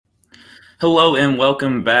Hello and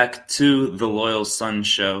welcome back to the Loyal Sons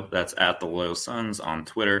Show. That's at the Loyal Sons on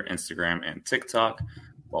Twitter, Instagram, and TikTok.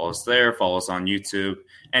 Follow us there. Follow us on YouTube.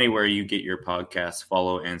 Anywhere you get your podcasts,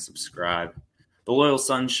 follow and subscribe. The Loyal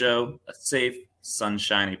Sons Show, a safe,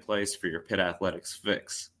 sunshiny place for your Pitt Athletics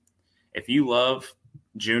fix. If you love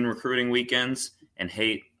June recruiting weekends and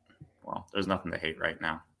hate, well, there's nothing to hate right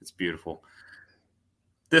now. It's beautiful.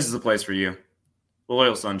 This is the place for you. The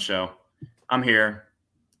Loyal Sons Show. I'm here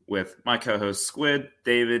with my co-host Squid.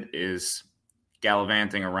 David is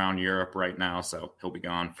gallivanting around Europe right now, so he'll be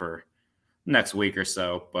gone for next week or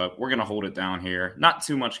so. But we're going to hold it down here. Not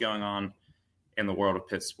too much going on in the world of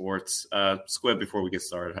Pitt sports. Squid, before we get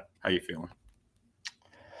started, how you feeling?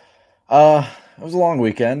 It was a long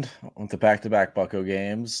weekend. Went to back-to-back Bucco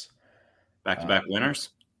games. Back-to-back winners?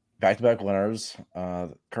 Back-to-back winners.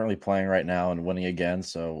 Currently playing right now and winning again,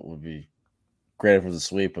 so it would be great if it was a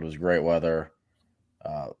sweep, but it was great weather.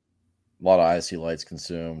 A lot of IC lights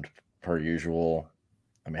consumed per usual.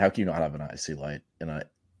 I mean, how can you not have an IC light in an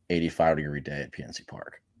 85-degree day at PNC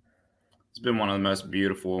Park? It's been one of the most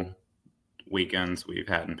beautiful weekends we've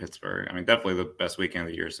had in Pittsburgh. I mean, definitely the best weekend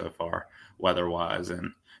of the year so far, weather-wise,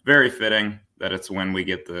 and very fitting that it's when we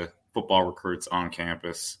get the football recruits on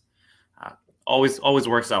campus. Always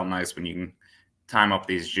works out nice when you can time up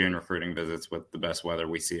these June recruiting visits with the best weather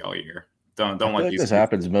we see all year. Don't let this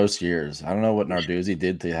happens most years. I don't know what Narduzzi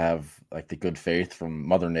did to have like the good faith from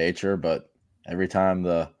Mother Nature, but every time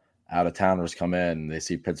the out-of-towners come in, they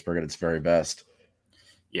see Pittsburgh at its very best.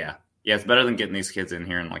 Yeah, it's better than getting these kids in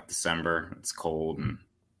here in like December. It's cold, and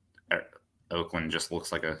Oakland just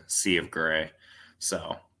looks like a sea of gray.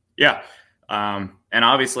 So, yeah, and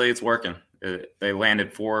obviously it's working. They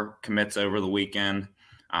landed 4 commits over the weekend.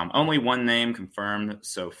 Only one name confirmed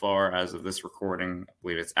so far as of this recording. I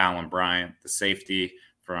believe it's Alan Bryant, the safety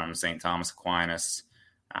from St. Thomas Aquinas.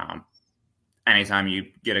 Anytime you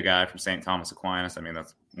get a guy from St. Thomas Aquinas, I mean,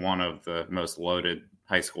 that's one of the most loaded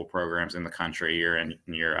high school programs in the country year in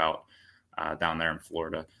and year out down there in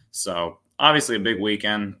Florida. So obviously a big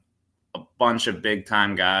weekend, a bunch of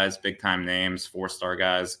big-time guys, big-time names, 4-star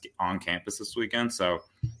guys on campus this weekend. So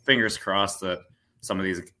fingers crossed that some of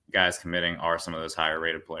these guys committing are some of those higher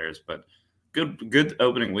rated players, but good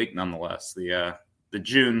opening week nonetheless. The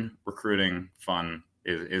June recruiting fun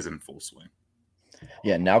is in full swing.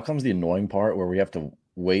 Yeah, now comes the annoying part where we have to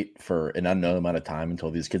wait for an unknown amount of time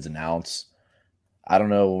until these kids announce. I don't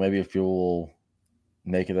know, maybe if you will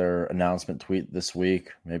make their announcement tweet this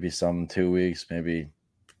week, maybe some 2 weeks, maybe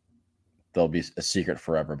they'll be a secret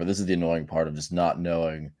forever. But this is the annoying part of just not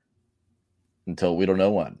knowing until we don't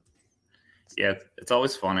know when. Yeah, it's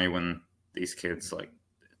always funny when these kids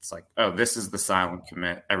it's like, oh, this is the silent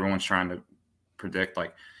commit. Everyone's trying to predict,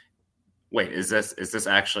 like, wait, is this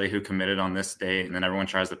actually who committed on this date? And then everyone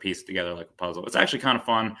tries to piece it together like a puzzle. It's actually kind of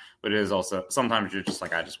fun, but it is also sometimes you're just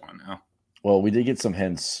like, I just want to know. Well, we did get some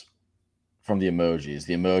hints from the emojis.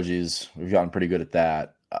 The emojis, we've gotten pretty good at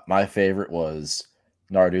that. My favorite was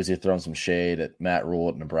Narduzzi throwing some shade at Matt Rule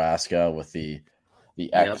at Nebraska with the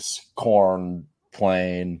X corn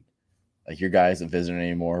plane. Like, your guy isn't visiting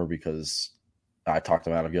anymore because I talked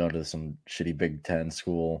him out of going to some shitty Big Ten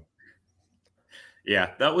school.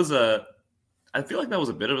 Yeah, I feel like that was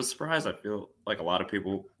a bit of a surprise. I feel like a lot of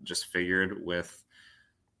people just figured with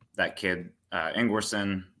that kid,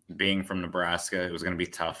 Ingwerson, being from Nebraska, it was going to be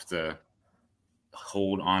tough to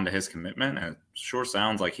hold on to his commitment. And it sure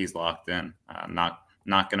sounds like he's locked in. Not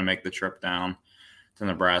going to make the trip down to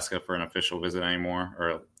Nebraska for an official visit anymore, or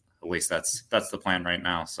at least that's the plan right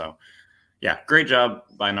now. So, yeah, great job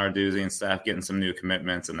by Narduzzi and staff getting some new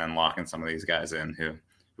commitments and then locking some of these guys in who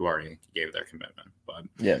already gave their commitment. But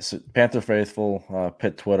yes, Panther Faithful,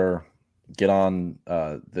 Pitt Twitter, get on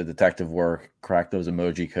the detective work, crack those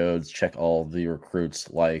emoji codes, check all the recruits'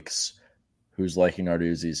 likes, who's liking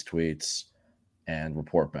Narduzzi's tweets, and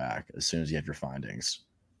report back as soon as you have your findings.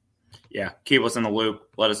 Yeah, keep us in the loop.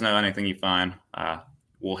 Let us know anything you find.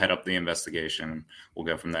 We'll head up the investigation. We'll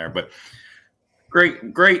go from there. But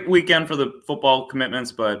great weekend for the football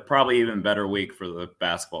commitments, but probably even better week for the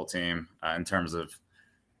basketball team in terms of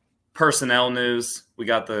personnel news. We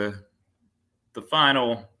got the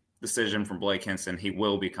final decision from Blake Hinson. He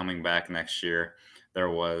will be coming back next year. There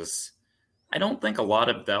was, I don't think, a lot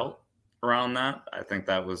of doubt around that. I think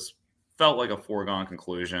that felt like a foregone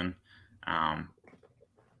conclusion.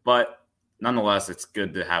 But nonetheless, it's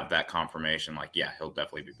good to have that confirmation. Like, yeah, he'll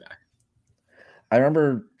definitely be back. I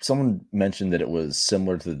remember someone mentioned that it was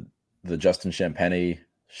similar to the Justin Champagnie.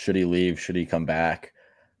 Should he leave? Should he come back?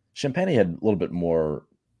 Champagnie had a little bit more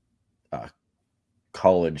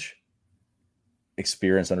college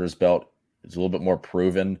experience under his belt. It's a little bit more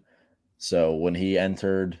proven. So when he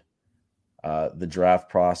entered the draft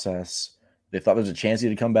process, they thought there was a chance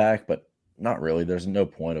he'd come back, but not really. There's no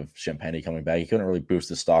point of Champagny coming back. He couldn't really boost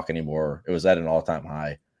his stock anymore. It was at an all-time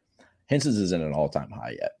high. Hinson's isn't an all-time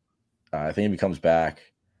high yet. I think if he comes back,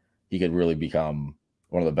 he could really become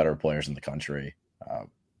one of the better players in the country.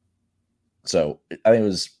 So I think it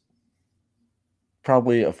was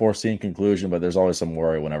probably a foreseen conclusion, but there's always some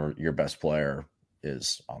worry whenever your best player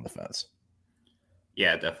is on the fence.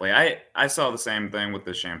 Yeah, definitely. I saw the same thing with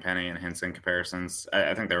the Champagny and Hinson comparisons.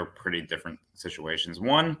 I think they were pretty different situations.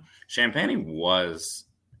 One, Champagny was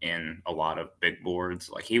in a lot of big boards.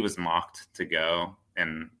 Like, he was mocked to go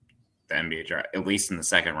in the NBA draft, at least in the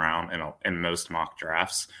second round in most mock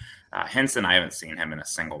drafts. Hinson, I haven't seen him in a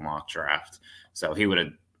single mock draft. So he would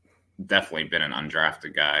have definitely been an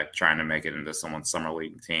undrafted guy trying to make it into someone's summer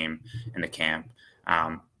league team in the camp.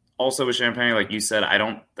 Also with Champagny, like you said, I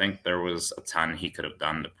don't think there was a ton he could have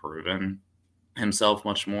done to prove himself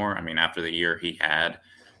much more. I mean, after the year he had,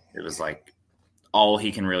 it was like all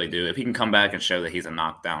he can really do. If he can come back and show that he's a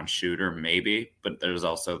knockdown shooter, maybe. But there's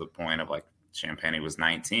also the point of, like, Champagny was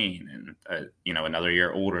 19 and, another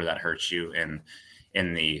year older. That hurts you in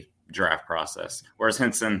the draft process. Whereas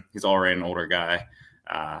Hinson, he's already an older guy.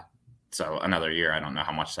 So another year, I don't know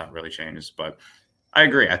how much that really changes. But I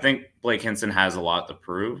agree. I think Blake Hinson has a lot to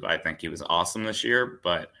prove. I think he was awesome this year.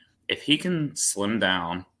 But if he can slim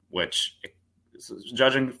down, which,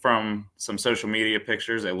 judging from some social media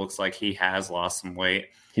pictures, it looks like he has lost some weight.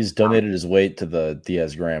 He's donated his weight to the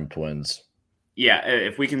Diaz-Graham twins. Yeah,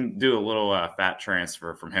 if we can do a little fat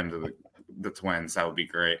transfer from him to the twins, that would be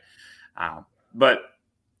great. But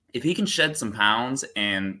if he can shed some pounds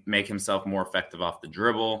and make himself more effective off the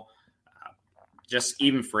dribble, just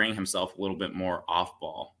even freeing himself a little bit more off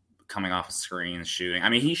ball, coming off a screen, shooting. I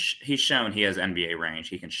mean, he's shown he has NBA range.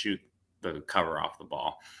 He can shoot the cover off the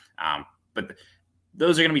ball. But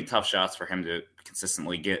those are going to be tough shots for him to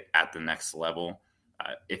consistently get at the next level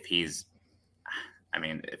if he's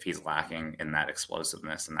lacking in that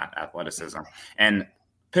explosiveness and that athleticism. And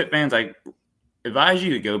Pitt fans, I advise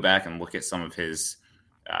you to go back and look at some of his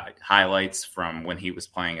highlights from when he was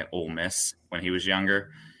playing at Ole Miss when he was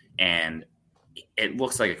younger. And it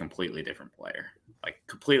looks like a completely different player.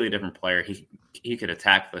 He could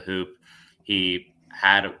attack the hoop. He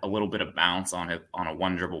had a little bit of bounce on a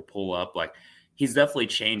one dribble pull up. Like, he's definitely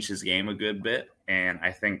changed his game a good bit. And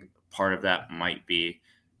I think part of that might be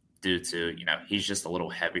due to, he's just a little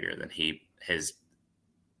heavier than his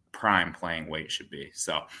prime playing weight should be.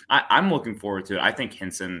 So I'm looking forward to it. I think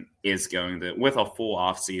Hinson is going to, with a full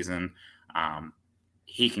off season,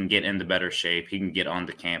 he can get into better shape. He can get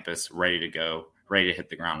onto campus, ready to go, ready to hit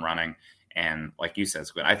the ground running. And like you said,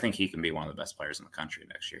 Squid, I think he can be one of the best players in the country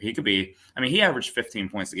next year. He could be, he averaged 15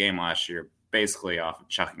 points a game last year, basically off of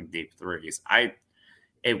chucking deep threes.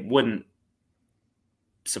 It wouldn't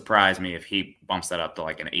surprise me if he bumps that up to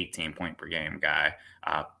like an 18 point per game guy,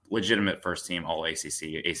 legitimate first team all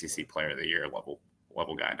ACC player of the year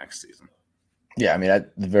level guy next season. Yeah.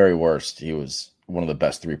 At the very worst, he was one of the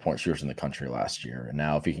best 3-point shooters in the country last year. And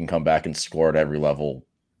now if he can come back and score at every level,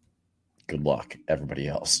 good luck, everybody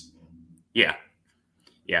else. Yeah,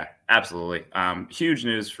 absolutely. Huge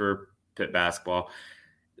news for Pitt basketball.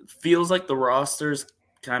 Feels like the roster's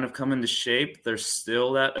kind of come into shape. There's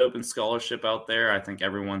still that open scholarship out there. I think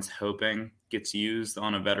everyone's hoping gets used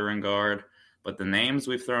on a veteran guard. But the names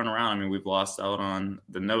we've thrown around, we've lost out on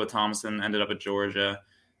the Noah Thompson ended up at Georgia,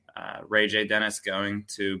 Ray J. Dennis going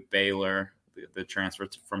to Baylor, the transfer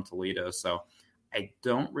from Toledo. So I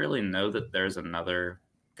don't really know that there's another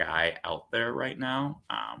guy out there right now.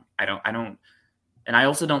 I don't, and I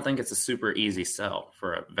also don't think it's a super easy sell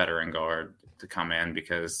for a veteran guard to come in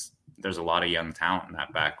because there's a lot of young talent in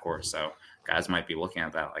that backcourt. So guys might be looking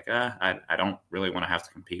at that like, I don't really want to have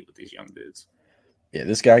to compete with these young dudes. Yeah,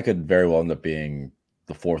 this guy could very well end up being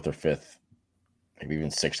the 4th or 5th, maybe even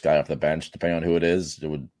 6th guy off the bench, depending on who it is. It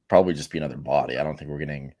would probably just be another body. I don't think we're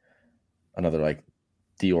getting another like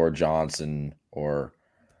Dior Johnson, or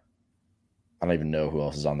I don't even know who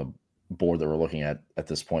else is on the board that we're looking at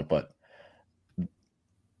this point, but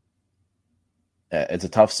it's a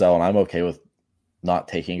tough sell, and I'm okay with not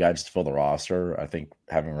taking a guy just to fill the roster. I think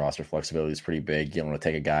having roster flexibility is pretty big. You don't want to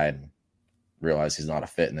take a guy and realize he's not a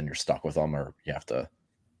fit, and then you're stuck with him, or you have to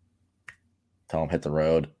tell him hit the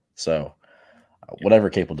road. So whatever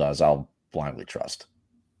Capel does, I'll blindly trust.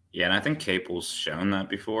 Yeah, and I think Capel's shown that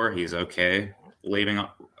before. He's okay leaving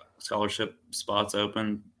scholarship spots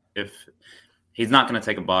open. If he's not going to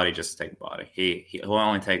take a body just to take a body, he'll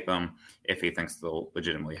only take them if he thinks they'll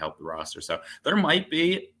legitimately help the roster. So there might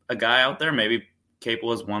be a guy out there. Maybe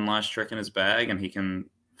Capel has one last trick in his bag and he can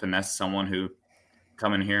finesse someone who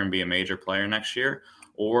come in here and be a major player next year,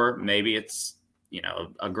 or maybe it's,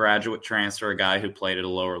 a graduate transfer, a guy who played at a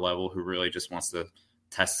lower level who really just wants to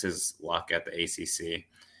test his luck at the ACC,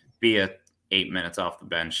 be a 8 minutes off the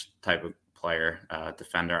bench type of player,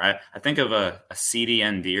 defender. I think of a CD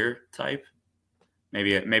Endear type,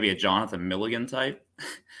 maybe a Jonathan Milligan type.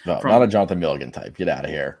 No, not a Jonathan Milligan type. Get out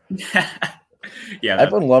of here. Yeah,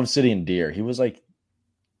 everyone loves City and Deer. He was like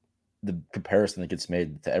the comparison that gets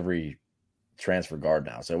made to every transfer guard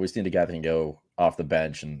now. So we just need a guy that can go off the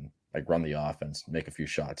bench and like run the offense, make a few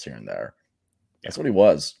shots here and there. That's what he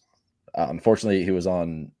was. Unfortunately, he was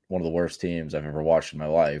on one of the worst teams I've ever watched in my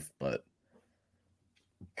life, but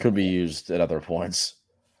could be used at other points.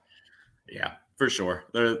 Yeah, for sure.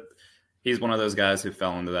 He's one of those guys who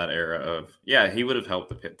fell into that era of, he would have helped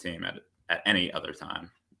the Pitt team at any other time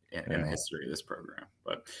in the history of this program.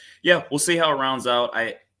 But we'll see how it rounds out.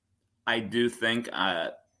 I do think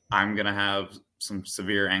I'm going to have some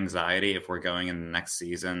severe anxiety if we're going in the next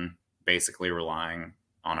season, basically relying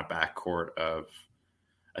on a backcourt of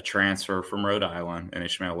a transfer from Rhode Island and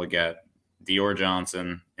Ishmael Leggett, Dior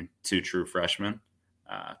Johnson, and 2 true freshmen.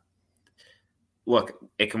 Look,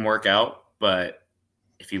 it can work out, but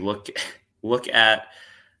if you look at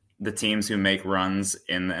the teams who make runs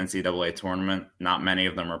in the NCAA tournament, not many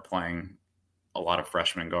of them are playing a lot of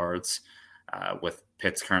freshman guards. With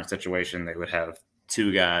Pitt's current situation, they would have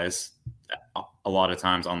 2 guys a lot of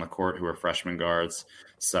times on the court who are freshman guards.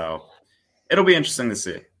 So it'll be interesting to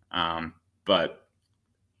see. But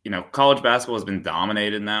college basketball has been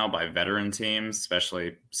dominated now by veteran teams,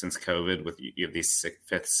 especially since COVID, with you have these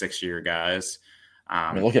 5th, 6th-year guys.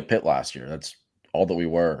 Look at Pitt last year. That's all that we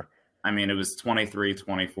were. It was 23,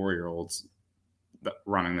 24-year-olds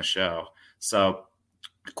running the show. So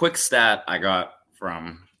quick stat I got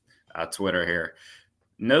from Twitter here.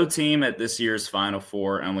 No team at this year's Final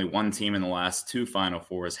Four, only one team in the last 2 Final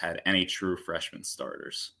Fours had any true freshman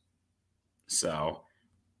starters. So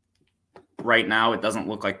right now, it doesn't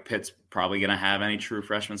look like Pitt's probably going to have any true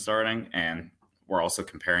freshmen starting, and we're also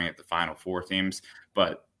comparing it to Final Four teams.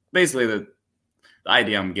 But basically, the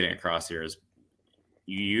idea I'm getting across here is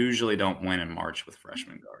you usually don't win in March with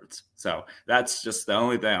freshman guards. So that's just the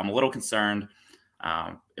only thing. I'm a little concerned.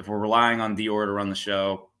 If we're relying on Dior to run the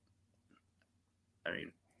show,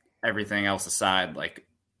 everything else aside, like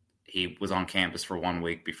he was on campus for 1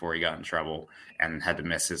 week before he got in trouble and had to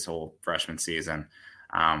miss his whole freshman season.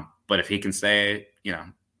 But if he can stay,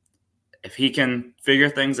 if he can figure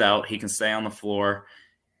things out, he can stay on the floor.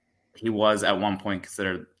 He was at one point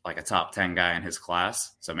considered like a top 10 guy in his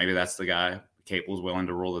class. So maybe that's the guy Capel's willing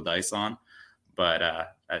to roll the dice on. But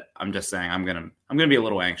I'm just saying I'm gonna be a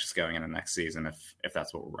little anxious going into next season if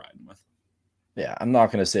that's what we're riding with. Yeah, I'm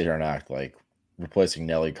not gonna sit here and act like replacing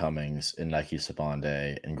Nelly Cummings and Nike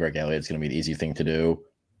Sabande and Greg Elliott is gonna be an easy thing to do.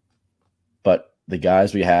 But the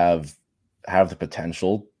guys we have the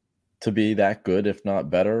potential to be that good, if not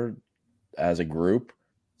better, as a group.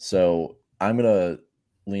 So I'm gonna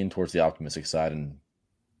lean towards the optimistic side and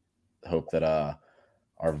hope that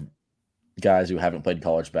our guys who haven't played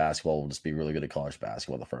college basketball will just be really good at college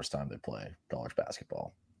basketball the first time they play college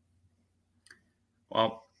basketball.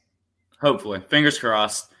 Well, hopefully. Fingers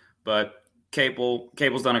crossed. But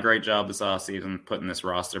Capel's done a great job this offseason putting this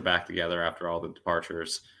roster back together after all the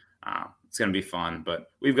departures. It's going to be fun,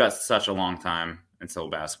 but we've got such a long time until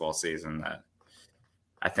basketball season that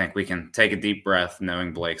I think we can take a deep breath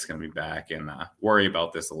knowing Blake's going to be back and worry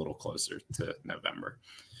about this a little closer to November.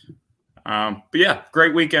 But yeah,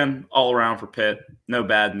 great weekend all around for Pitt. No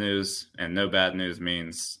bad news, and no bad news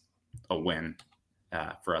means a win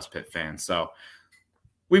for us Pitt fans. So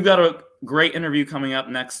we've got a great interview coming up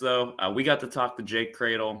next, though. We got to talk to Jake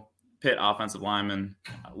Kradel, Pitt offensive lineman,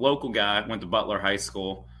 local guy, went to Butler High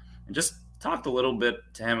School, and just talked a little bit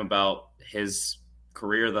to him about his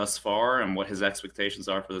career thus far and what his expectations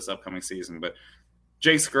are for this upcoming season. But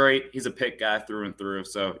Jake's great. He's a Pitt guy through and through,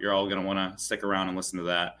 so you're all going to want to stick around and listen to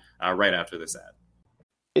that right after this ad.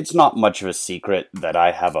 It's not much of a secret that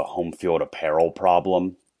I have a home field apparel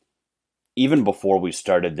problem. Even before we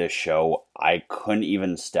started this show, I couldn't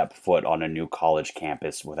even step foot on a new college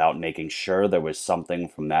campus without making sure there was something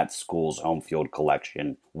from that school's home field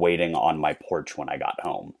collection waiting on my porch when I got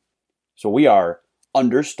home. So we are,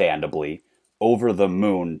 understandably, over the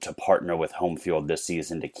moon to partner with Home Field this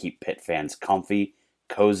season to keep Pitt fans comfy,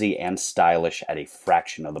 cozy, and stylish at a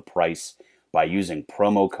fraction of the price by using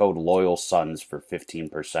promo code LOYALSONS for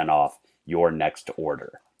 15% off your next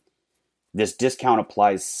order. This discount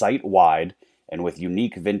applies site-wide and with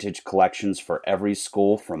unique vintage collections for every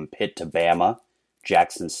school from Pitt to Bama,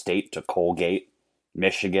 Jackson State to Colgate,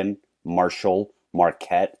 Michigan, Marshall,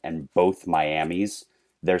 Marquette, and both Miamis,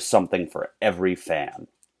 there's something for every fan.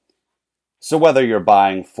 So whether you're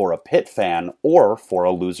buying for a Pitt fan or for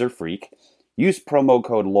a loser freak, use promo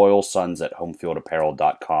code LoyalSons at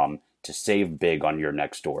homefieldapparel.com to save big on your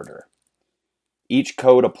next order. Each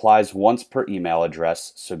code applies once per email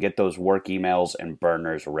address, so get those work emails and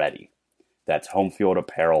burners ready. That's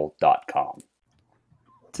homefieldapparel.com.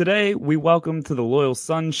 Today, we welcome to the Loyal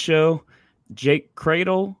Sons show, Jake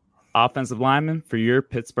Kradel, offensive lineman for your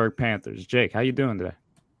Pittsburgh Panthers. Jake, how you doing today?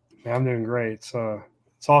 Yeah, I'm doing great.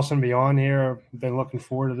 It's awesome to be on here. I've been looking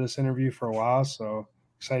forward to this interview for a while, so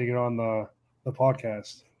excited to get on the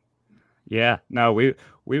podcast. Yeah, no, we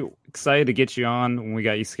excited to get you on when we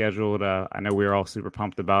got you scheduled. I know we were all super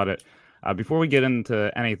pumped about it. Before we get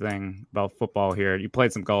into anything about football here, you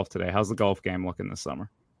played some golf today. How's the golf game looking this summer?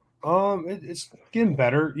 It's getting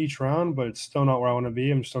better each round, but it's still not where I want to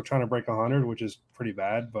be. I'm still trying to break 100, which is pretty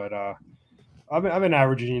bad. But I've been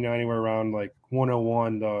averaging, anywhere around like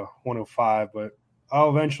 101 to 105. But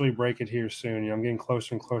I'll eventually break it here soon. I'm getting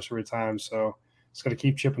closer and closer every time, so just got to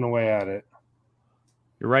keep chipping away at it.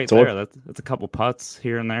 You're right there. That's a couple putts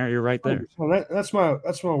here and there. You're right there. Well, that's my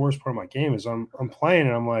worst part of my game is I'm playing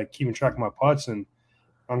and I'm like keeping track of my putts and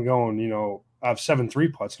I'm going, I have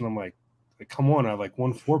 7-3 putts and I'm like, come on, I have like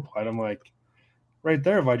 1-4 putt. I'm like, right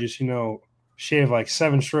there, if I just, shave like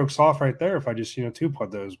 7 strokes off right there, if I just, 2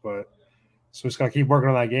 putt those. But so just got to keep working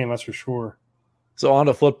on that game, that's for sure. So on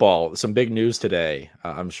to football, some big news today.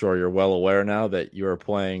 I'm sure you're well aware now that you are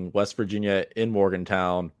playing West Virginia in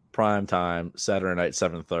Morgantown, prime time, Saturday night,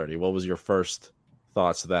 7:30. What was your first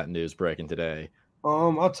thoughts of that news breaking today?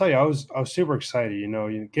 I'll tell you, I was super excited.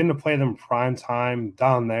 Getting to play them prime time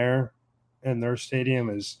down there in their stadium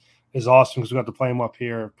is awesome because we got to play them up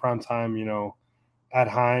here prime time. At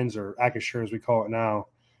Heinz or Acrisure as we call it now.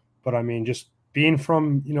 But I mean, just being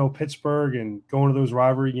from Pittsburgh and going to those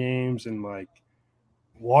rivalry games and like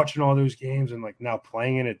watching all those games and like now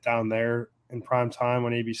playing in it down there in prime time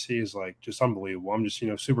on ABC is like just unbelievable. I'm just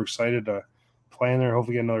super excited to play in there.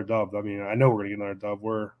 Hopefully get another dub. I mean, I know we're gonna get another dub.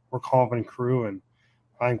 We're confident crew, and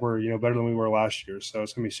I think we're better than we were last year. So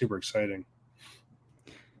it's gonna be super exciting.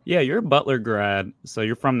 Yeah, you're a Butler grad, so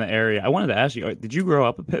you're from the area. I wanted to ask you, did you grow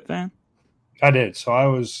up a Pitt fan? I did. So I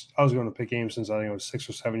was going to Pitt games since I think I was 6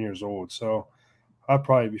 or 7 years old. So I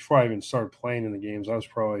probably before I even started playing in the games, I've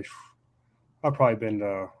probably been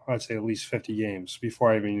to, I'd say at least 50 games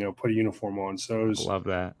before I even, put a uniform on. So Love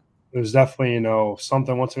that. It was definitely,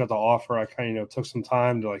 something once I got the offer, I kind of, took some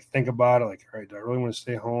time to like think about it. Like, all right, do I really want to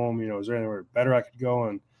stay home? Is there anywhere better I could go?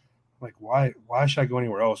 And like, why should I go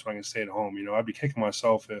anywhere else when I can stay at home? I'd be kicking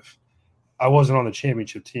myself if I wasn't on the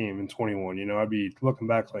championship team in 21. I'd be looking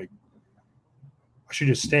back like I should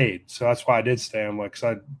just stayed. So that's why I did stay. I'm like,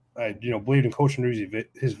 cause I believed in Coach Narduzzi,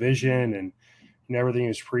 his vision and everything he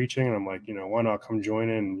was preaching. And I'm like, why not come join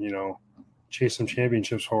in and, chase some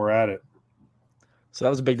championships while we're at it. So that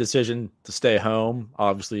was a big decision to stay home.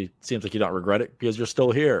 Obviously, it seems like you don't regret it because you're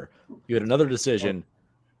still here. You had another decision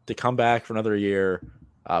to come back for another year,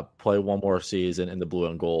 play one more season in the blue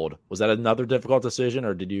and gold. Was that another difficult decision,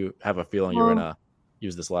 or did you have a feeling you were going to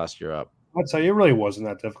use this last year up? I'd tell you, it really wasn't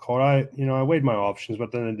that difficult. I weighed my options, but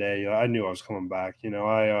at the end of the day, I knew I was coming back. And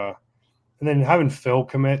then having Phil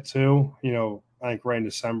commit too, I think right in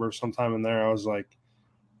December, sometime in there, I was like,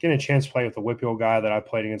 getting a chance to play with the Whitfield guy that I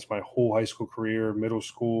played against my whole high school career, middle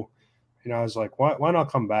school. I was like, why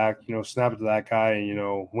not come back, snap it to that guy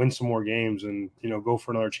and, win some more games and, go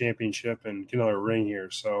for another championship and get another ring here.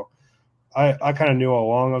 So I kind of knew all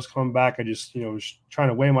along I was coming back. I just, was trying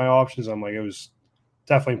to weigh my options. I'm like, it was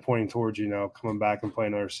definitely pointing towards, coming back and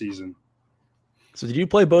playing another season. So did you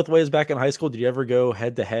play both ways back in high school? Did you ever go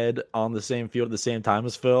head to head on the same field at the same time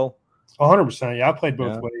as Phil? 100%. Yeah, I played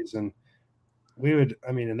both ways. And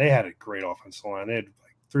and they had a great offensive line. They had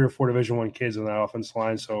like 3 or 4 Division I kids in that offensive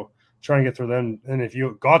line. So trying to get through them. And if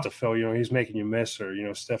you got to Phil, he's making you miss or,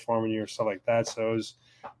 stiff arming you or stuff like that. So it was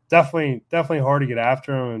definitely hard to get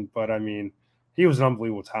after him. But he was an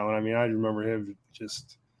unbelievable talent. I remember him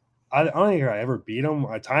just, I don't think I ever beat him.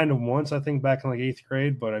 I tied him once, I think back in like 8th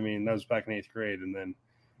grade, but that was back in 8th grade. And then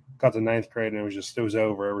got to 9th grade and it was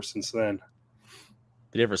over ever since then.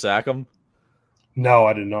 Did you ever sack him? No,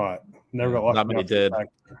 I did not. Never got lucky. Not many did.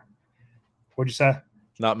 What'd you say?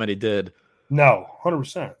 Not many did. No,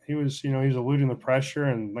 100%. He was, he was eluding the pressure,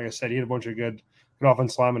 and like I said, he had a bunch of good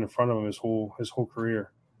offensive linemen in front of him his whole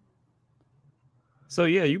career. So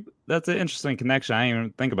yeah, that's an interesting connection. I didn't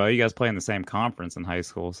even think about it. You guys play in the same conference in high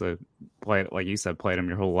school, so played, like you said, played him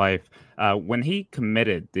your whole life. When he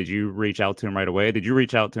committed, did you reach out to him right away? Did you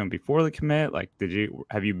reach out to him before the commit? Like,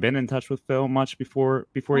 have you been in touch with Phil much before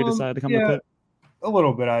he decided to come to Pitt? a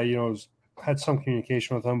little bit. I had some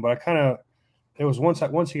communication with him, but it was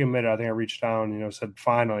once he committed, I think I reached down, said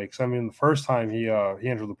finally, because I mean the first time he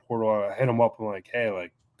entered the portal, I hit him up and like, hey,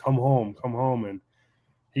 like come home, and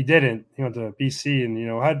he didn't. He went to BC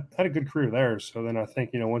and had a good career there. So then I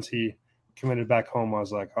think once he committed back home, I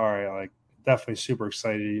was like, all right, like definitely super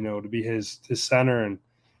excited, to be his center and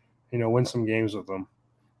win some games with him.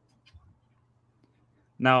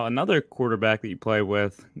 Now, another quarterback that you play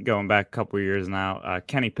with, going back a couple of years now,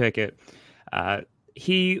 Kenny Pickett,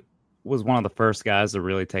 he was one of the first guys to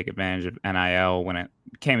really take advantage of NIL when it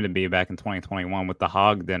came to be back in 2021 with the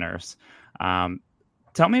hog dinners.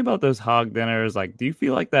 Tell me about those hog dinners. Like, do you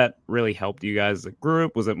feel like that really helped you guys as a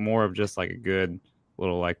group? Was it more of just like a good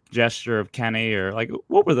little like gesture of Kenny, or like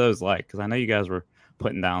what were those like? Because I know you guys were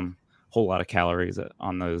putting down a whole lot of calories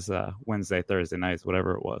on those Wednesday, Thursday nights,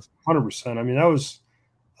 whatever it was. 100%. I mean, that was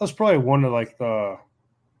probably one of like the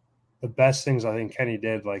best things I think Kenny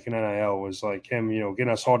did, like in NIL, was like him,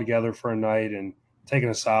 getting us all together for a night and taking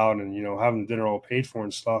us out and, having the dinner all paid for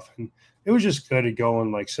and stuff. And it was just good to go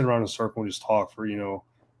and like sit around in a circle and just talk for, an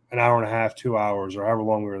hour and a half, 2 hours, or however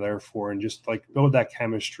long we were there for, and just like build that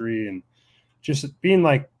chemistry. And just being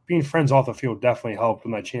friends off the field definitely helped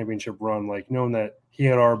in that championship run, like knowing that he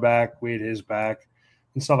had our back, we had his back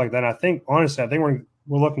and stuff like that. And I think, honestly,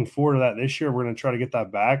 we're looking forward to that this year. We're going to try to get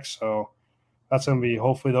that back. So that's going to be,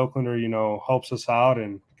 hopefully the Oaklander, helps us out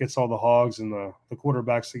and gets all the hogs and the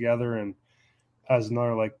quarterbacks together and has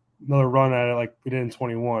another run at it like we did in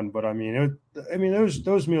 21. But I mean,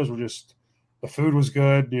 those meals were just, the food was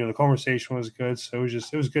good, the conversation was good. So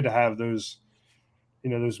it was good to have those,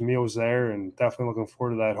 those meals there, and definitely looking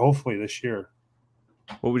forward to that. Hopefully this year.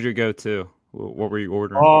 What was your go-to? What were you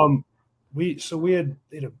ordering? We had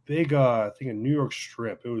a big, I think a New York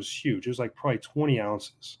strip. It was huge. It was like probably 20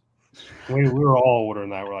 ounces. We were all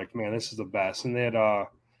ordering that. We're like, man, this is the best. And they had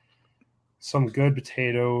some good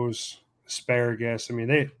potatoes, asparagus. I mean,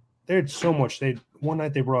 they had so much. One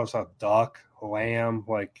night they brought us a duck, a lamb,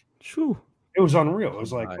 like Shoo. It was unreal. It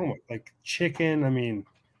was like, oh my, like chicken. I mean,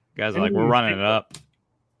 guys are like, we're running it up.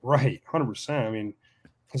 Right, 100%. I mean,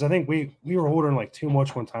 because I think we were ordering like too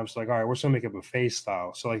much one time. So like, all right, we're just gonna make a buffet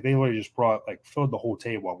style. So like they literally just filled the whole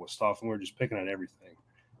table up with stuff, and we were just picking at everything.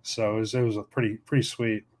 So it was a pretty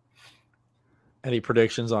sweet. Any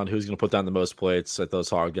predictions on who's going to put down the most plates at those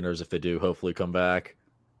hog dinners if they do hopefully come back?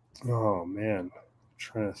 Oh man, I'm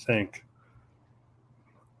trying to think.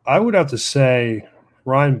 I would have to say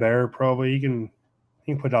Ryan Bear probably. He can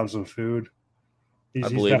put down some food. I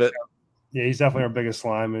believe it. Yeah, he's definitely our biggest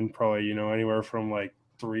lineman. Probably anywhere from like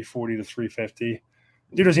 340 to 350.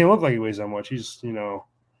 Dude doesn't even look like he weighs that much. He's he's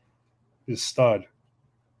a stud.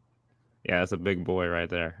 Yeah, that's a big boy right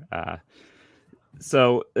there.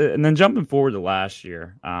 So, and then jumping forward to last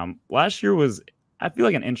year. Last year was, I feel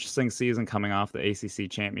like, an interesting season coming off the ACC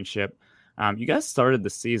championship. You guys started the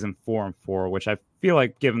season 4-4, which I feel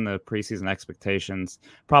like, given the preseason expectations,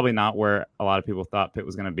 probably not where a lot of people thought Pitt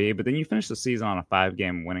was going to be. But then you finished the season on a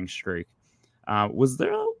 5-game winning streak. Was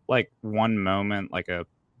there like one moment, like a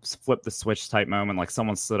flip the switch type moment, like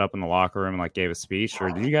someone stood up in the locker room and like gave a speech, or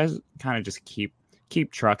did you guys kind of just keep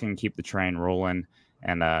trucking, keep the train rolling,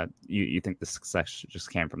 and you think the success just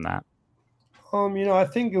came from that? I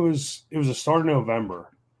think it was the start of November.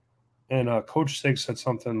 And Coach Sig said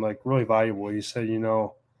something like really valuable. He said,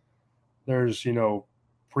 there's,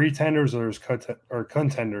 pretenders, there's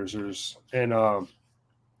contenders.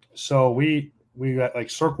 So we got like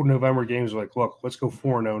circled November games. Like, look, let's go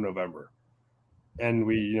 4-0 November. And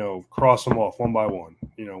we, cross them off one by one,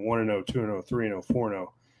 1-0, 2-0, 3-0, 4-0.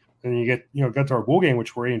 And you get to our bowl game,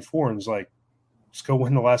 which we're 8-4, and it's like, let's go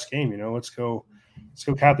win the last game. Let's go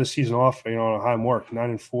cap the season off, on a high mark,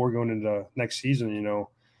 9-4 going into next season.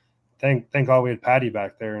 Thank God we had Patty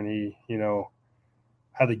back there, and he,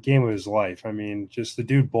 had the game of his life. I mean, just the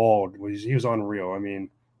dude balled. He was unreal. I mean,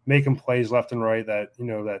 making plays left and right. That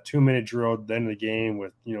that 2-minute drill at the end of the game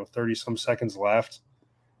with 30 some seconds left,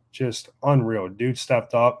 just unreal. Dude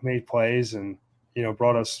stepped up, made plays, and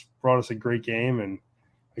brought us a great game and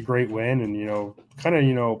a great win, and kind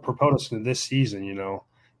of propelled us into this season.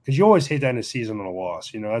 Because you always hate that in a season on a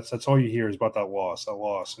loss. That's all you hear is about that loss,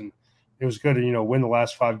 and it was good to win the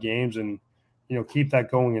last 5 games and keep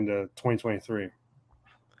that going into 2023.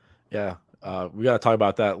 Yeah, we got to talk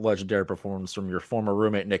about that legendary performance from your former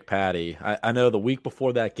roommate Nick Patty. I know the week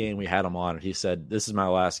before that game we had him on, and he said, "This is my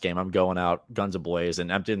last game. I'm going out guns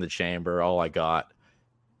ablazing, emptying the chamber, all I got."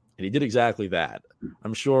 And he did exactly that.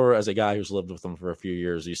 I'm sure, as a guy who's lived with him for a few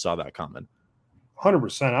years, you saw that coming.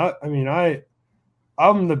 100%.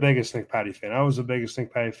 I'm the biggest Nick Patty fan. I was the biggest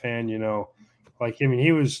Nick Patty fan.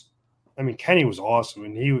 He was. I mean, Kenny was awesome,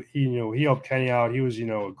 and he helped Kenny out. He was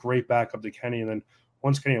a great backup to Kenny, and then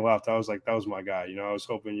once Kenny left, I was like, that was my guy. I was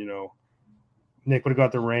hoping Nick would have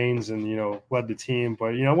got the reins and led the team,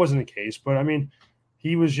 but it wasn't the case. But I mean,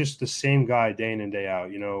 he was just the same guy day in and day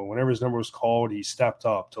out. Whenever his number was called, he stepped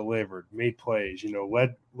up, delivered, made plays.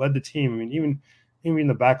 Led the team. I mean, even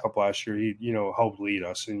the backup last year, he helped lead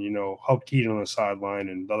us and helped Keaton on the sideline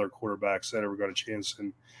and other quarterbacks that ever got a chance.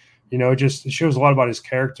 And it shows a lot about his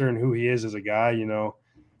character and who he is as a guy.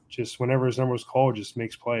 Just whenever his number was called, just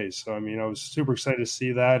makes plays. So I mean, I was super excited to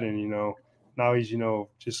see that, and now he's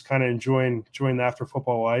just kind of enjoying the after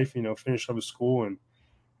football life. Finished up his school and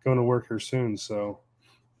going to work here soon. So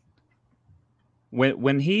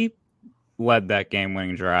when he led that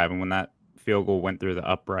game-winning drive and when that field goal went through the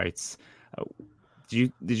uprights,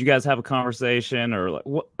 did you guys have a conversation or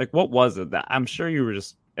what was it? That I'm sure you were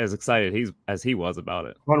just as excited as he was about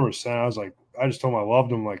it. 100%. I was like, I just told him I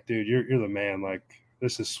loved him. Like, dude, you're the man. Like,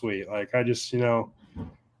 this is sweet. Like, I just you're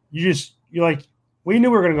like, we knew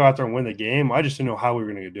we were going to go out there and win the game. I just didn't know how we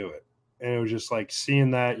were going to do it. And it was just like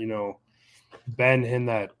seeing that, Ben hitting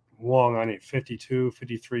that long 52,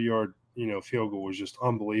 53-yard, field goal was just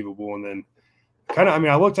unbelievable. And then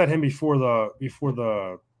I looked at him before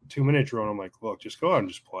the 2-minute drill, and I'm like, look, just go out and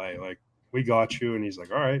just play. Like, we got you. And he's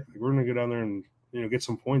like, all right, like, we're going to go down there and, get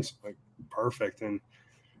some points. Like, perfect. And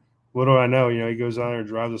what do I know? He goes down there and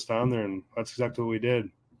drives us down there, and that's exactly what we did.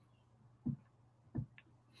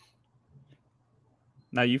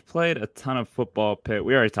 Now, you've played a ton of football, Pitt.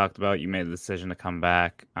 We already talked about you made the decision to come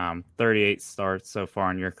back. 38 starts so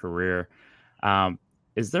far in your career.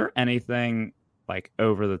 Is there anything, like,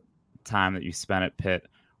 over the time that you spent at Pitt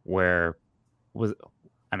have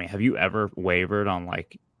you ever wavered on,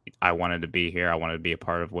 like, I wanted to be here, I wanted to be a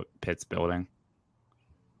part of what Pitt's building?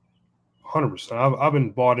 100%. I've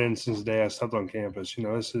been bought in since the day I stepped on campus.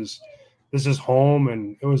 This is home,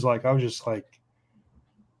 and it was like I was just like,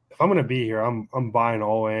 if I'm gonna be here, I'm buying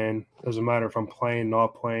all in. Doesn't matter if I'm playing,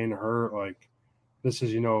 not playing, hurt. Like, this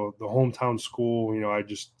is the hometown school. I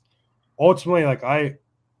just ultimately, like, I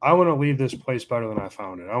want to leave this place better than I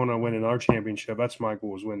found it. I want to win another championship. That's my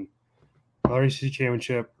goal, is win another ACC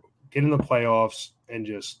championship, get in the playoffs, and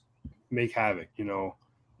just make havoc.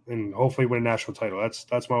 And hopefully win a national title.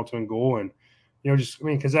 That's my ultimate goal. And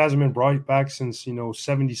because it hasn't been brought back since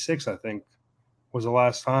 76, I think, was the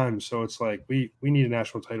last time. So it's like we need a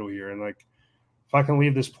national title here. And like, if I can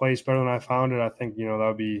leave this place better than I found it, I think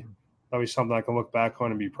that'd be something I can look back on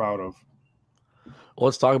and be proud of. Well,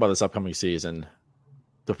 let's talk about this upcoming season.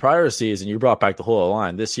 The prior season, you brought back the whole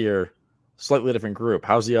O-line. This year, slightly different group.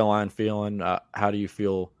 How's the O-line feeling? How do you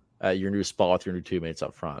feel at your new spot with your new teammates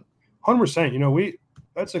up front? 100%.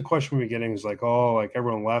 That's a question we've been getting, is like, oh, like,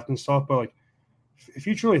 everyone left and stuff. But like, if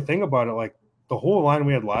you truly think about it, like, the whole line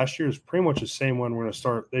we had last year is pretty much the same one we're going to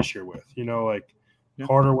start this year with. Like, yep.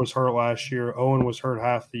 Carter was hurt last year. Owen was hurt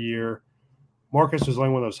half the year. Marcus was the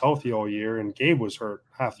only one that was healthy all year, and Gabe was hurt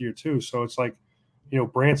half the year too. So it's like,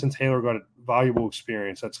 Branson Taylor got a valuable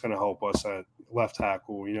experience that's going to help us at left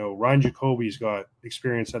tackle. Ryan Jacoby's got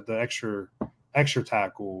experience at the extra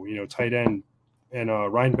tackle. Tight end. And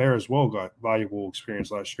Ryan Bear as well got valuable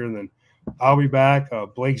experience last year. And then I'll be back.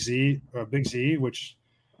 Big Z, which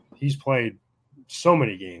he's played so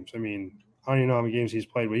many games. I mean, I don't even know how many games he's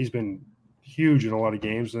played, but he's been huge in a lot of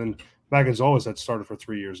games. And Matt Gonzalez had started for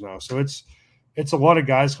 3 years now. So it's a lot of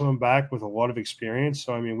guys coming back with a lot of experience.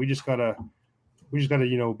 So I mean, we just gotta be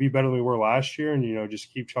better than we were last year, and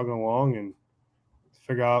just keep chugging along and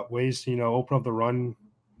figure out ways to open up the run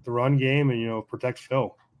game and protect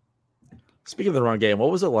Phil. Speaking of the run game, what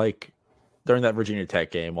was it like during that Virginia Tech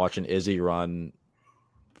game, watching Izzy run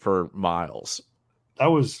for miles? That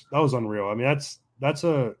was unreal. I mean, that's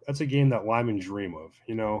a game that linemen dream of.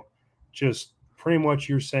 Just pretty much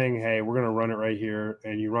you're saying, hey, we're gonna run it right here,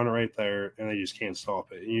 and you run it right there, and they just can't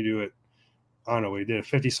stop it. And you do it. I don't know. We did it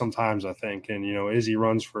 50 sometimes, I think. And Izzy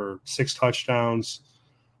runs for 6 touchdowns,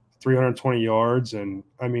 320 yards, and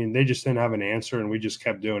I mean, they just didn't have an answer, and we just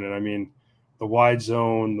kept doing it. I mean, the wide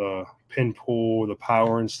zone, the pin pull, the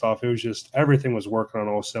power and stuff. It was just, everything was working on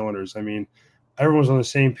all cylinders. I mean, everyone was on the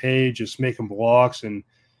same page, just making blocks. And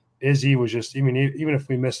Izzy was just, even if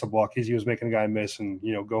we missed a block, Izzy was making a guy miss and,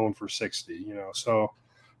 going for 60, So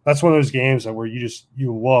that's one of those games that where you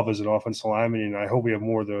love as an offensive lineman. And I hope we have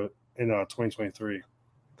more in 2023.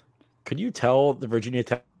 Could you tell the Virginia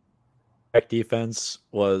Tech defense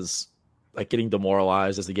was like getting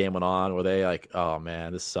demoralized as the game went on? Were they like, oh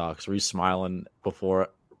man, this sucks? Were you smiling before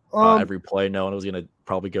every play, knowing it was going to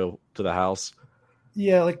probably go to the house?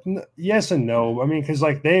 Yeah, like yes and no. I mean, because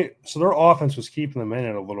like their offense was keeping them in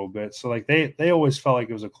it a little bit. So like they always felt like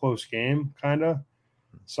it was a close game, kind of.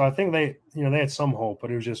 So I think they had some hope, but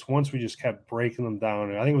it was just once we just kept breaking them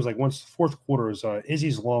down. And I think it was like once the fourth quarter was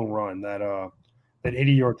Izzy's long run that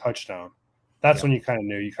 80-yard touchdown. That's when you kind of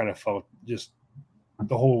knew. You kind of felt just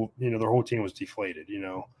the whole their whole team was deflated.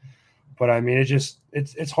 But I mean,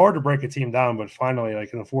 it's hard to break a team down. But finally,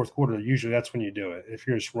 like in the fourth quarter, usually that's when you do it. If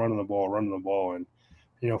you're just running the ball, and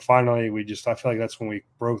finally I feel like that's when we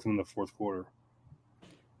broke them in the fourth quarter.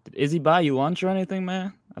 Did Izzy buy you lunch or anything,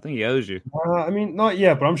 man? I think he owes you. I mean, not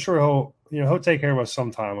yet, but I'm sure he'll take care of us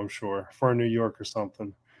sometime. I'm sure for New York or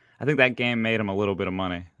something. I think that game made him a little bit of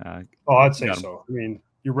money. I'd say so. I mean,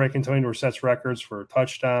 you're breaking Tony Dorsett's records for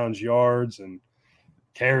touchdowns, yards, and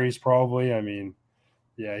carries. Probably. I mean,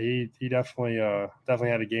 yeah, he definitely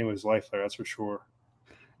had a game of his life there. That's for sure.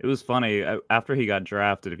 It was funny after he got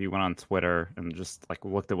drafted. If you went on Twitter and just like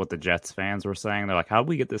looked at what the Jets fans were saying, they're like, "How did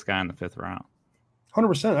we get this guy in the 5th round?"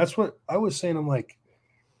 100%. That's what I was saying. I'm like,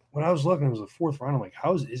 when I was looking, it was the 4th round. I'm like,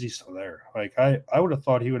 how is Izzy still there? Like, I would have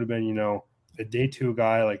thought he would have been, a day 2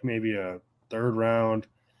 guy, like maybe a 3rd round.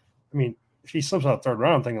 I mean, if he slips out 3rd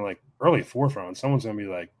round, I'm thinking like early 4th round, someone's gonna be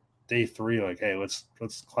like day 3, like, hey, let's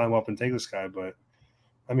climb up and take this guy. But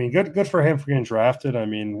I mean, good for him for getting drafted. I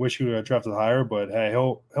mean, wish he would have drafted higher, but hey,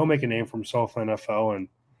 he'll make a name for himself in the NFL, and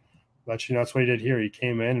that's what he did here. He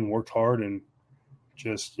came in and worked hard and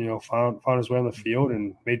just found his way on the field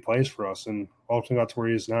and made plays for us, and ultimately got to where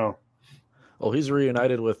he is now. Well, he's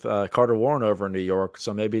reunited with Carter Warren over in New York,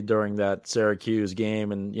 so maybe during that Syracuse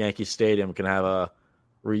game in Yankee Stadium can have a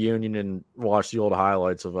reunion and watch the old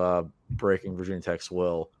highlights of breaking Virginia Tech's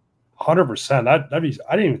will. 100%. That'd be.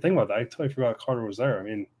 I didn't even think about that. I totally forgot Carter was there. I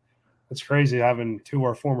mean, it's crazy having 2 of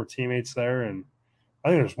our former teammates there, and I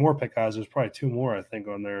think there's more pick guys. There's probably 2 more. I think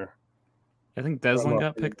on there. I think Deslin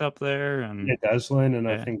got picked up there, and Deslin, and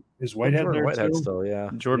I think is Whitehead there Whitehead too. Still, yeah.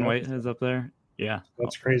 Jordan Whitehead's up there. Yeah,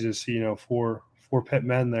 that's crazy to see. 4 Pitt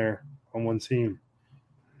men there on one team.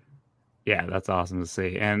 Yeah, that's awesome to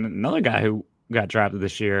see. And another guy who got drafted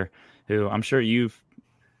this year, who I'm sure you've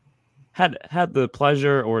had the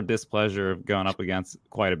pleasure or displeasure of going up against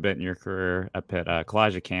quite a bit in your career at Pitt,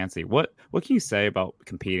 Kalijah Cansey. What can you say about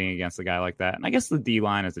competing against a guy like that? And I guess the D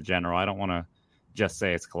line as a general, I don't want to just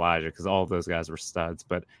say it's Kalijah because all of those guys were studs.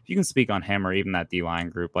 But if you can speak on him or even that D line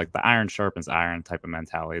group, like the iron sharpens iron type of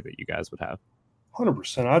mentality that you guys would have.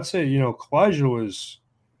 100%. I'd say Kalijah was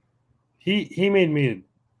he made me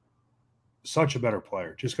such a better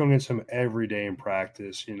player. Just going against him every day in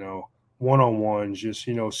practice, one-on-ones, just,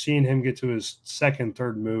 seeing him get to his 2nd,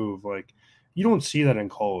 3rd move. Like, you don't see that in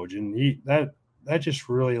college. And that just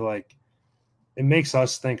really, like, it makes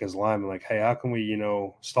us think as linemen, like, hey, how can we,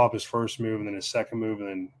 stop his 1st move and then his 2nd move? And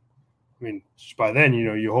then, I mean, by then,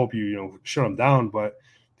 you hope you shut him down. But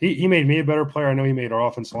he made me a better player. I know he made our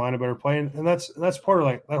offensive line a better play. And that's part of,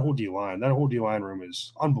 like, that whole D-line. That whole D-line room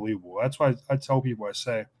is unbelievable. That's why I tell people, I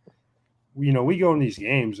say, we go in these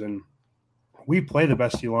games and we play the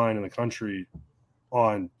best D-line in the country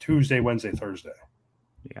on Tuesday, Wednesday, Thursday.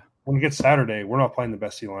 Yeah. When it gets Saturday, we're not playing the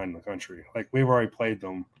best D-line in the country. Like, we've already played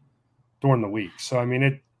them during the week. So, I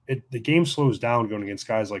mean, the game slows down going against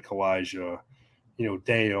guys like Kalijah,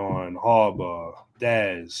 Dayon, Haba,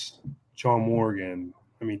 Dez, John Morgan,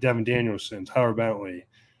 I mean, Devin Danielson, Tyler Bentley.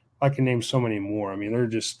 I can name so many more. I mean,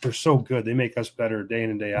 they're so good. They make us better day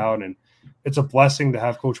in and day out. And it's a blessing to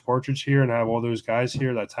have Coach Partridge here and have all those guys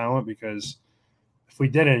here, that talent, because if we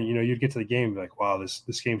didn't, you'd get to the game and be like, wow,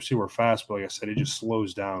 this game's super fast. But like I said, it just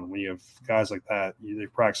slows down when you have guys like that. They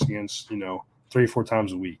practice against, 3 or 4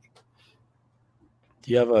 times a week.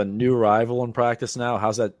 Do you have a new rival in practice now?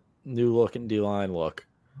 How's that new looking D-line look?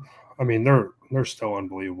 I mean, they're still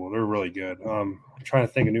unbelievable. They're really good. I'm trying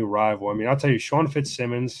to think of a new rival. I mean, I'll tell you, Sean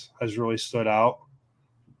Fitzsimmons has really stood out.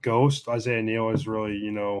 Ghost, Isaiah Neal is really,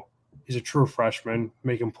 he's a true freshman,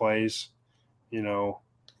 making plays,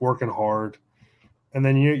 working hard. And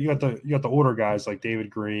then you got the older guys like David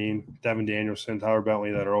Green, Devin Danielson, Tyler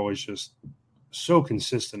Bentley that are always just so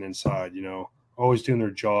consistent inside, always doing their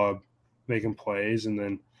job, making plays. And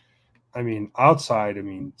then, I mean, outside,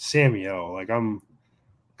 Samuel, like, I'm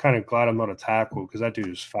kind of glad I'm not a tackle because that dude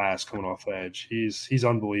is fast coming off edge. He's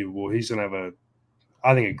unbelievable. He's gonna have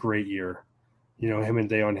I think a great year. Him and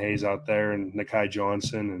Dayon Hayes out there and Nakai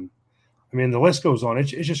Johnson, and I mean the list goes on. It's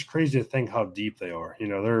just crazy to think how deep they are.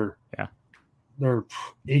 They're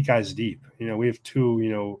 8 guys deep. We have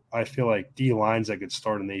 2. I feel like D lines that could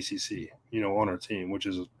start in the ACC. On our team, which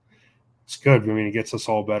is it's good. I mean, it gets us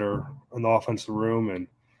all better in the offensive room and.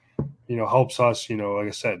 Helps us, like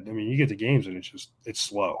I said, I mean, you get the games and it's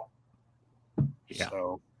slow. Yeah.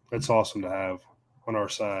 So it's awesome to have on our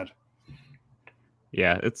side.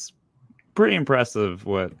 Yeah, it's pretty impressive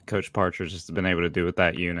what Coach Partridge has been able to do with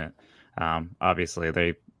that unit. Obviously,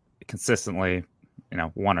 they consistently,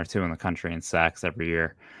 1 or 2 in the country in sacks every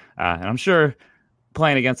year. And I'm sure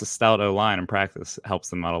playing against a stout O-line in practice helps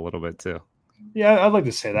them out a little bit too. Yeah, I'd like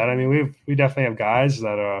to say that. I mean, we definitely have guys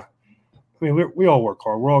that we all work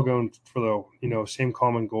hard. We're all going for the same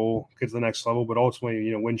common goal, get to the next level, but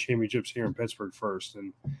ultimately win championships here in Pittsburgh first.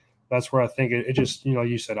 And that's where I think it just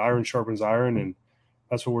you said iron sharpens iron, and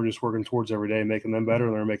that's what we're just working towards every day, making them better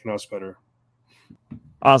and they're making us better.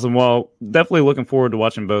 Awesome. Well, definitely looking forward to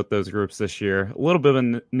watching both those groups this year. A little bit of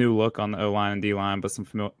a new look on the O-line and D-line, but some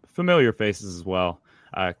familiar faces as well.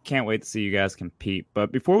 Can't wait to see you guys compete.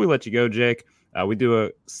 But before we let you go, Jake, we do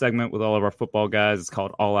a segment with all of our football guys. It's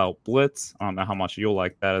called All Out Blitz. I don't know how much you'll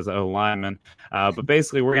like that as an O-lineman. But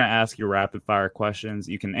basically, we're going to ask you rapid-fire questions.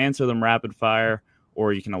 You can answer them rapid-fire,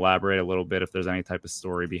 or you can elaborate a little bit if there's any type of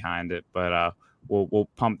story behind it. But we'll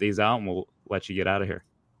pump these out, and we'll let you get out of here.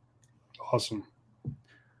 Awesome.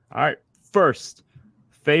 All right. First,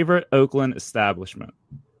 favorite Oakland establishment?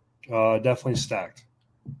 Definitely Stacked.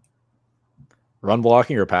 Run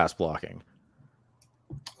blocking or pass blocking?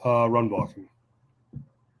 Run blocking.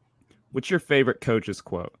 What's your favorite coach's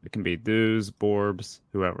quote? It can be Dews, Borbs,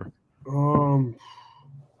 whoever. Trying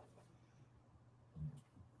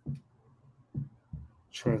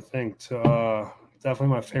to think. Definitely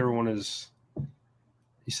my favorite one is,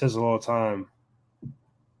 he says it all the time,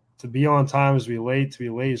 to be on time is to be late. To be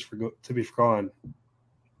late is to be forgotten.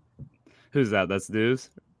 Who's that? That's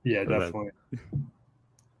Dews? Yeah, definitely.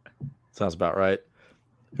 Sounds about right.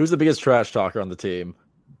 Who's the biggest trash talker on the team?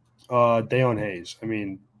 Dayon Hayes. I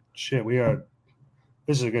mean, shit,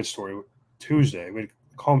 this is a good story. Tuesday, we had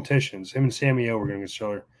competitions. Him and Sammy O were going against each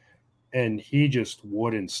other, and he just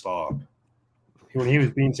wouldn't stop. When he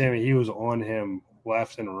was beating Sammy, he was on him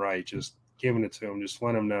left and right, just giving it to him, just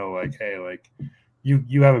letting him know, like, hey, like,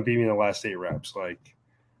 you haven't beat me in the last 8 reps. Like,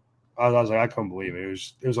 I was like, I couldn't believe it.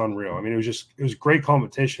 It was unreal. I mean, it was great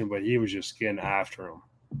competition, but he was just getting after him.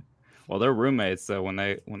 Well, they're roommates, so when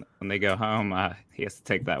they go home, he has to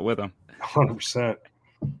take that with him. 100%.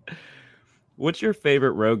 What's your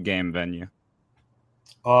favorite road game venue?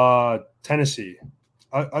 Tennessee.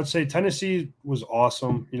 I'd say Tennessee was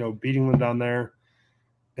awesome. Beating them down there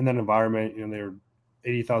in that environment. They were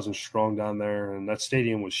 80,000 strong down there, and that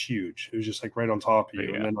stadium was huge. It was just like right on top of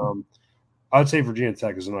you. Yeah. And then I'd say Virginia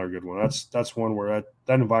Tech is another good one. That's one where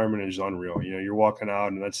that environment is unreal. You're walking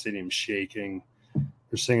out and that stadium's shaking.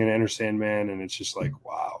 They're singing Enter Sandman, and it's just like,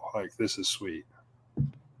 wow, like this is sweet.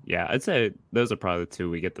 Yeah, I'd say those are probably the 2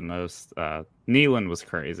 we get the most. Neyland was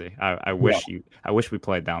crazy. I wish we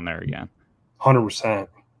played down there again. 100%.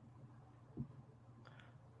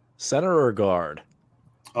 Center or guard?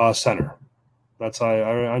 Center.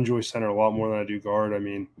 I enjoy center a lot more than I do guard. I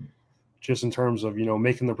mean, just in terms of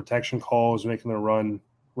making the protection calls, making the run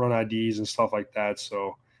IDs and stuff like that.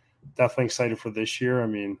 So definitely excited for this year. I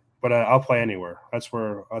mean, but I'll play anywhere. That's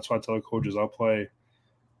why I tell the coaches I'll play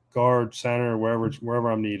guard, center,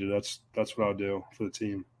 wherever I'm needed. That's what I'll do for the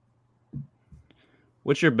team.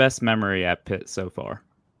 What's your best memory at Pitt so far?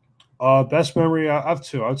 Best memory, I have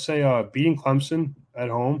 2. I would say beating Clemson at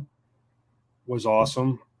home was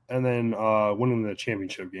awesome, and then winning the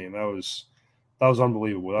championship game. That was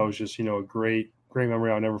unbelievable. That was just a great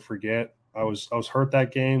memory I'll never forget. I was hurt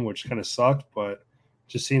that game, which kind of sucked, but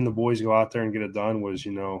just seeing the boys go out there and get it done was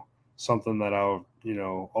something that I'll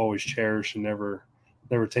always cherish and never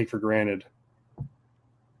take for granted.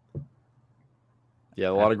 Yeah,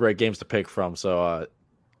 a lot of great games to pick from. So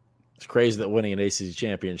it's crazy that winning an ACC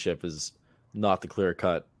championship is not the clear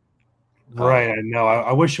cut. Right, I know.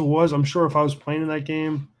 I wish it was. I'm sure if I was playing in that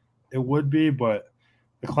game, it would be. But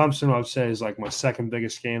the Clemson, I'd say, is like my second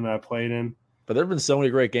biggest game that I played in. But there have been so many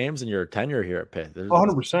great games in your tenure here at Pitt.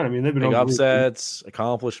 100%. I mean, they've been big upsets,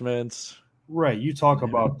 accomplishments. Right. You talk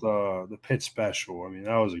about the Pitt special. I mean,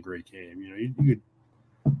 that was a great game.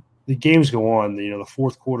 The games go on. The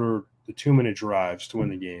fourth quarter, the 2-minute drives to win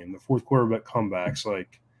the game, the fourth quarter comebacks.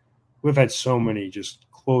 Like, we've had so many just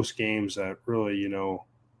close games that really,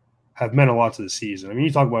 have meant a lot to the season. I mean,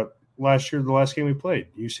 you talk about last year, the last game we played,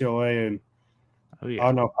 UCLA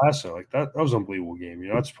and El Paso. Like that was an unbelievable game.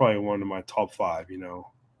 That's probably one of my top 5.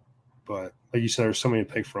 But like you said, there's so many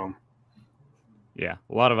to pick from. Yeah,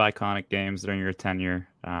 a lot of iconic games during your tenure.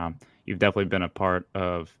 You've definitely been a part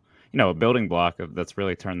of, a building block that's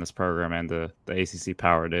really turned this program into the ACC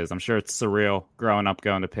power it is. I'm sure it's surreal growing up,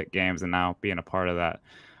 going to Pitt games, and now being a part of that.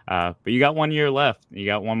 But you got 1 year left. You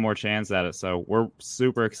got one more chance at it. So we're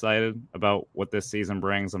super excited about what this season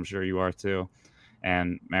brings. I'm sure you are too.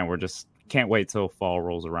 And man, we're just can't wait till fall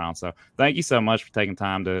rolls around. So thank you so much for taking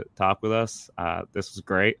time to talk with us. This was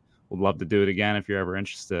great. Would love to do it again if you're ever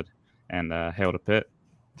interested. And hail to Pitt.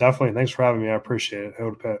 Definitely. Thanks for having me. I appreciate it.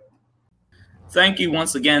 Hail to Pitt. Thank you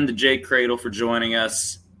once again to Jake Kradel for joining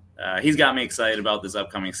us. He's got me excited about this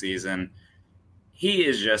upcoming season. He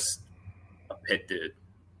is just a Pitt dude,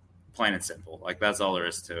 plain and simple. Like, that's all there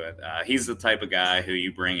is to it. He's the type of guy who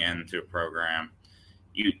you bring into a program.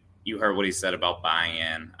 You heard what he said about buying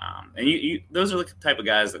in. And those are the type of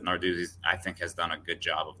guys that Narduzzi, I think, has done a good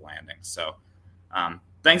job of landing. So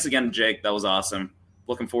thanks again to Jake. That was awesome.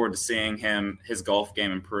 Looking forward to seeing his golf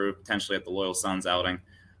game improve, potentially at the Loyal Sons outing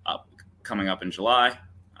coming up in July.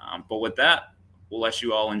 But with that, we'll let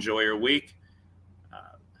you all enjoy your week.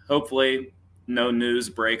 Hopefully no news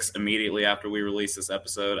breaks immediately after we release this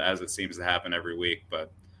episode, as it seems to happen every week,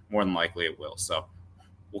 but more than likely it will. So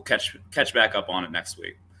we'll catch back up on it next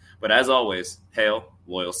week. But as always, hail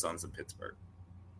Loyal Sons of Pittsburgh.